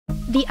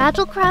The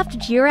AgileCraft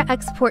Jira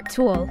Export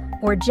Tool,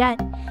 or JET,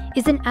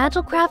 is an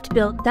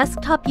AgileCraft-built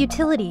desktop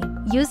utility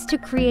used to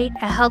create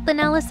a health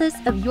analysis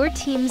of your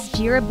team's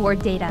Jira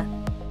board data.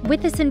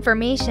 With this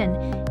information,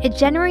 it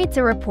generates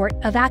a report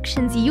of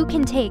actions you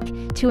can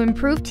take to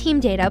improve team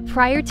data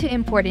prior to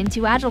import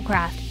into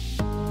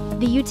AgileCraft.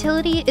 The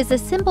utility is a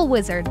simple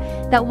wizard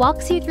that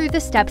walks you through the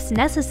steps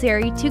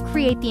necessary to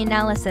create the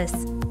analysis.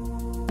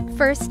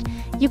 First,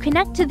 you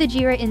connect to the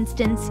Jira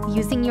instance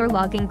using your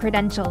login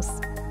credentials.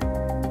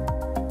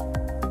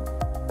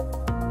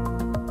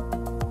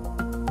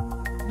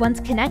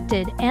 Once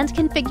connected and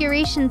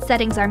configuration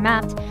settings are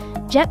mapped,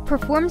 JET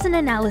performs an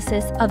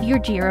analysis of your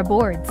Jira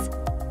boards.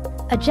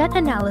 A JET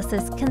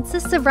analysis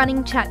consists of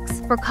running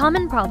checks for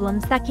common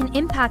problems that can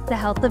impact the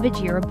health of a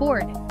Jira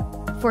board.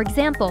 For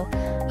example,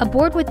 a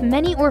board with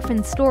many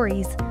orphan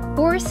stories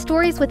or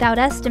stories without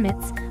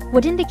estimates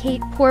would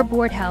indicate poor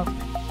board health.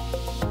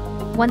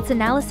 Once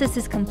analysis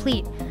is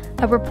complete,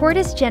 a report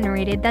is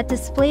generated that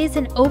displays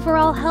an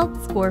overall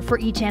health score for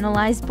each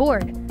analyzed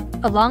board,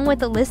 along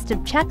with a list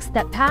of checks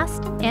that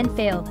passed and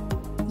failed.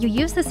 You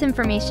use this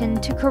information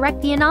to correct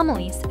the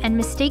anomalies and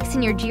mistakes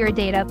in your Jira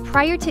data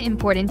prior to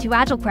import into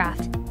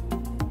AgileCraft.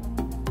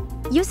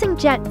 Using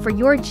JET for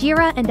your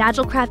Jira and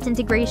AgileCraft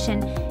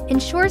integration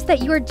ensures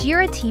that your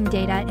Jira team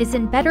data is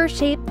in better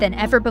shape than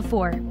ever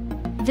before.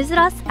 Visit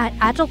us at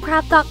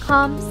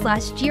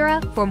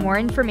agilecraft.com/Jira for more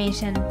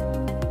information.